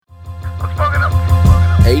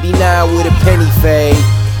89 with a penny fade.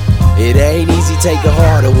 It ain't easy, take the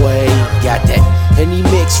heart away. Got that Henny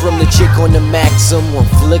mix from the chick on the Maxim. One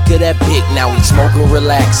flick of that big, now we smoking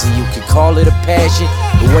relaxing. You can call it a passion,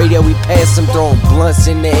 the way that we pass them, throwing blunts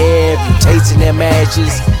in the air. If you tasting them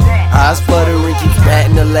ashes, eyes fluttering, keep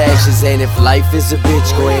batting the lashes. And if life is a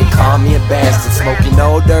bitch, go ahead and call me a bastard. Smoking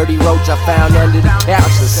old dirty roach I found under the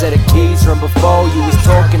couch. A set of keys from before you was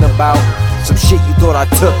talking about. Some shit you thought I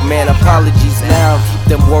took, man, apologies now.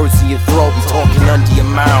 Keep them words in your throat and talking under your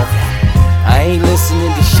mouth. I ain't listening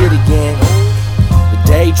to shit again, but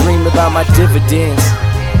daydream about my dividends.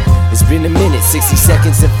 It's been a minute, 60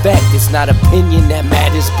 seconds of fact. It's not opinion that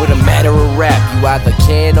matters, but a matter of rap. You either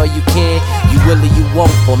can or you can't, you will or you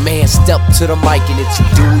won't. But man, step to the mic and it's you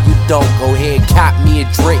do or you don't. Go ahead, cop me a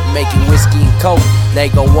drink, making whiskey and coke. They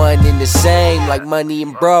go one in the same, like money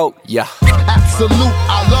and broke. Yeah. Absolute,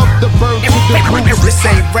 I love the bird to the roof. This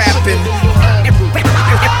ain't rapping.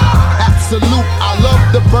 Absolute, I love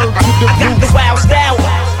the bird to the roof.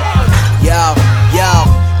 Yo,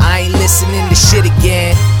 I ain't listening to shit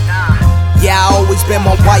again. Yeah, I always been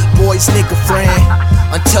my white boy's nigga friend,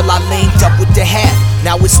 until I linked up with the half.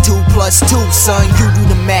 Now it's 2 plus 2, son, you do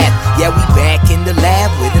the math. Yeah, we back in the lab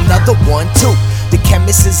with another one too. The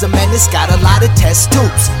chemist is a menace, got a lot of test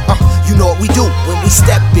tubes. You know what we do when we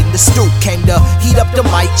step in the stoop. Came to heat up the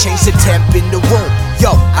mic, change the temp in the room.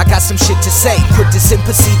 Yo, I got some shit to say, put this in,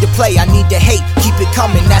 proceed to play. I need the hate, keep it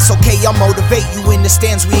coming, that's okay. I'll motivate you in the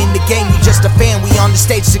stands, we in the game. You just a fan, we on the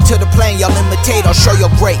stage, stick to the plan. Y'all imitate, I'll show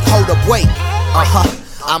you great. Hold up, wait,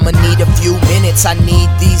 I'ma need a few minutes, I need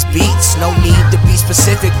these beats. No need to be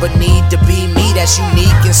specific, but need to be me. That's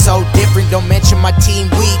unique and so different. Don't mention my team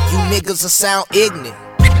weak, you niggas will sound ignorant.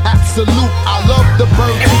 Absolute, I love the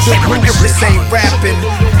bird to the roof. This ain't rapping.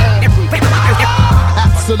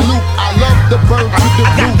 Absolute, I love the bird to the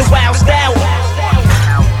roof.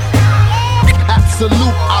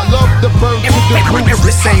 Absolute, I love the bird to the roof.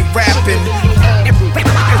 This ain't rapping.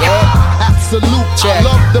 Absolute, I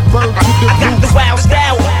love the bird to the roof.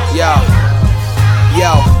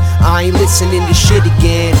 Yo, I ain't listening to shit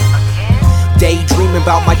again. Daydreaming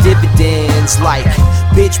about my dividends. Like,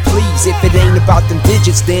 bitch please, if it ain't about them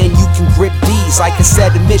digits, then you can grip these like a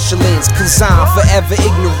set of Michelins. Cause I'm forever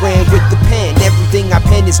ignorant with the pen. Everything I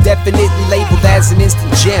pen is definitely labeled as an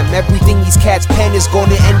instant gem. Everything these cats pen is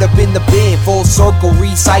gonna end up in the bin. Full circle,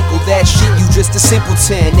 recycle that shit, you just a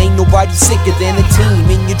simpleton. Ain't nobody sicker than a team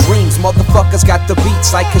in your dreams. Motherfuckers got the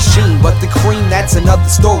beats like Kashim, but the cream, that's another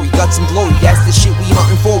story. Guts and glory, that's the shit we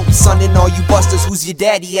hunting for. We sunning all you busters, who's your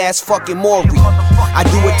daddy ass fucking Maury. I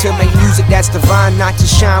do it to make music that's divine, not to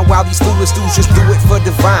shine, while these foolish dudes just do it for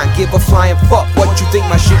divine. Give a flying fuck what you think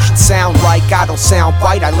my shit should sound like. I don't sound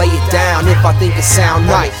right, I lay it down if I think it sound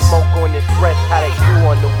nice. Smoke on this rest, how they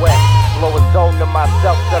do on the west. Blow a zone to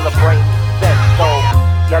myself, celebrating